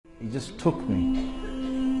It just took me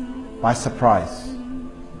by surprise.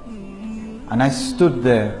 And I stood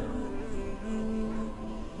there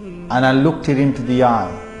and I looked it into the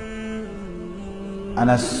eye.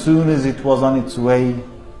 And as soon as it was on its way,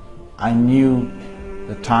 I knew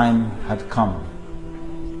the time had come.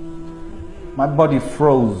 My body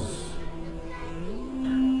froze.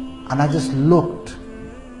 And I just looked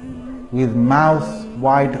with mouth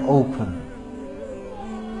wide open.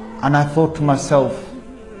 And I thought to myself,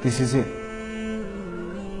 this is it.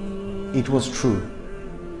 It was true.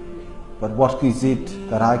 But what is it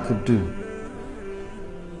that I could do?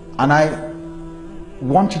 And I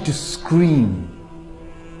wanted to scream,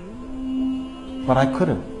 but I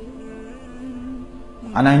couldn't.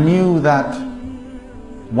 And I knew that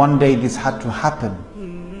one day this had to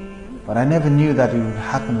happen, but I never knew that it would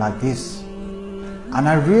happen like this. And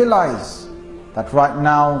I realized that right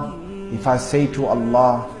now, if I say to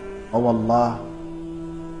Allah, oh Allah,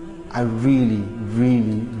 I really,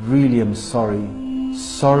 really, really am sorry.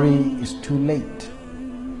 Sorry is too late.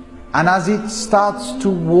 And as it starts to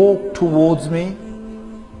walk towards me,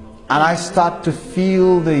 and I start to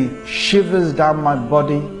feel the shivers down my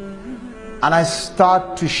body, and I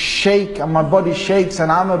start to shake, and my body shakes, and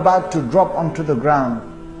I'm about to drop onto the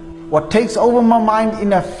ground, what takes over my mind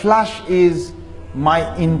in a flash is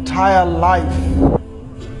my entire life.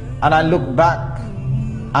 And I look back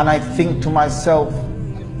and I think to myself,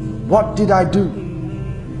 what did I do?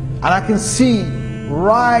 And I can see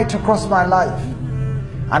right across my life,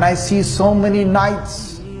 and I see so many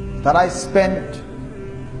nights that I spent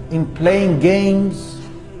in playing games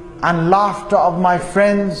and laughter of my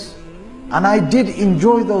friends, and I did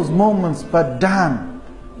enjoy those moments, but damn,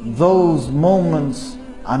 those moments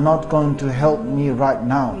are not going to help me right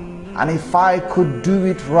now. And if I could do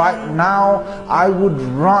it right now, I would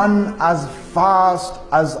run as fast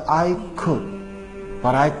as I could.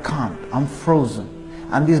 But I can't. I'm frozen.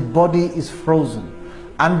 And this body is frozen.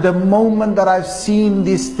 And the moment that I've seen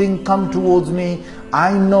this thing come towards me,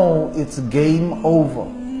 I know it's game over.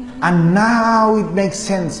 And now it makes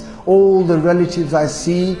sense. All the relatives I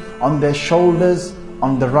see on their shoulders,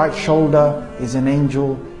 on the right shoulder is an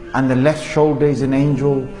angel, and the left shoulder is an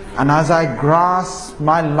angel. And as I grasp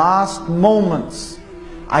my last moments,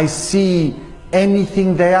 I see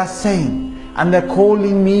anything they are saying, and they're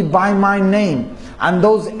calling me by my name. And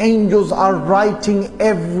those angels are writing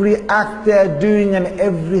every act they are doing and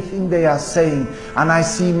everything they are saying. And I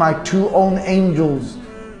see my two own angels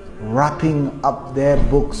wrapping up their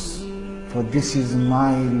books, for this is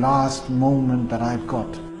my last moment that I've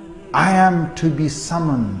got. I am to be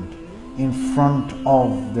summoned in front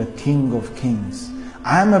of the King of Kings.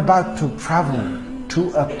 I am about to travel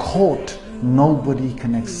to a court nobody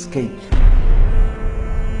can escape.